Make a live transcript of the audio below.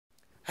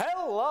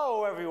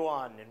Hello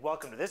everyone, and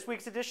welcome to this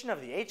week's edition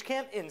of the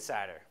HCAM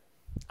Insider.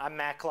 I'm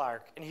Matt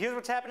Clark, and here's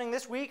what's happening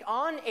this week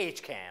on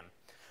HCAM.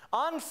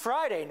 On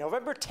Friday,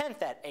 November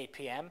 10th at 8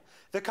 p.m.,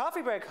 the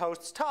Coffee Break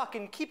hosts talk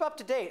and keep up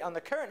to date on the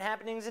current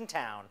happenings in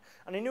town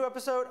on a new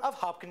episode of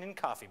Hopkinton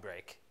Coffee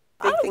Break.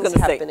 Big things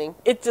happening.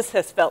 It just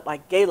has felt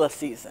like gala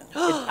season.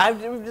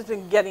 I've just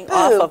been getting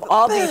off of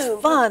all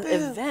these fun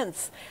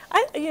events.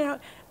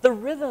 The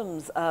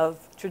rhythms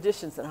of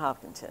traditions in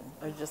Hopkinton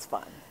are just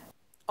fun.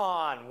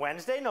 On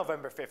Wednesday,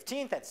 November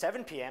 15th at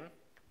 7 p.m.,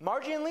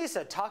 Margie and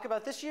Lisa talk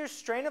about this year's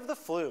strain of the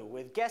flu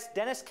with guest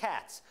Dennis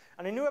Katz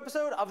on a new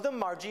episode of The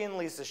Margie and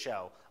Lisa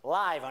Show,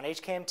 live on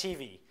HCAM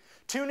TV.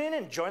 Tune in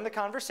and join the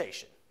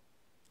conversation.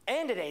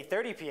 And at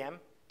 8:30 p.m.,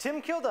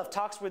 Tim Kilduff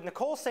talks with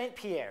Nicole St.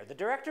 Pierre, the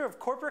Director of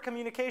Corporate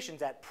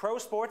Communications at Pro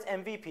Sports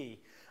MVP,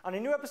 on a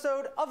new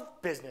episode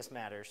of Business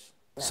Matters.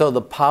 So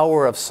the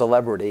power of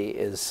celebrity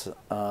is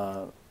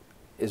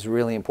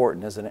really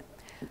important, isn't it?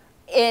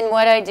 In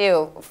what I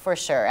do, for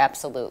sure,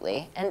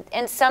 absolutely.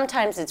 And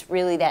sometimes it's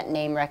really that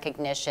name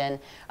recognition.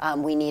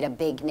 We need a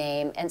big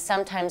name. And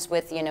sometimes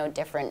with,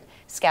 different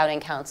scouting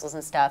councils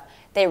and stuff,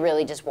 they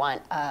really just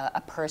want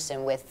a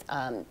person with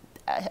a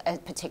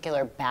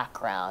particular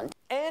background.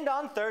 And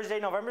on Thursday,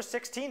 November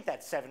 16th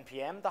at 7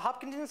 p.m., the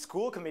Hopkinton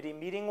School Committee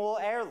meeting will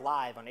air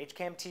live on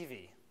HCAM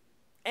TV.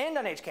 And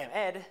on HCAM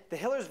Ed, the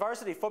Hillers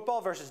varsity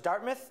football versus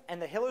Dartmouth and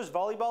the Hillers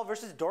volleyball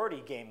versus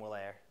Doherty game will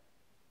air.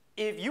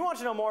 If you want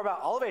to know more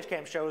about all of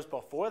HCAM shows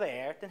before they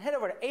air, then head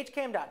over to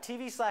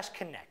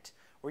hcam.tv/connect,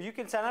 where you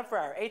can sign up for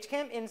our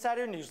HCAM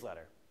Insider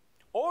newsletter.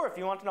 Or if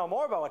you want to know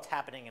more about what's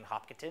happening in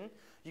Hopkinton,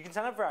 you can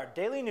sign up for our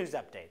daily news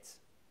updates.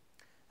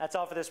 That's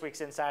all for this week's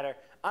Insider.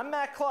 I'm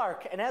Matt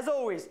Clark, and as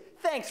always,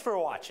 thanks for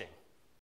watching.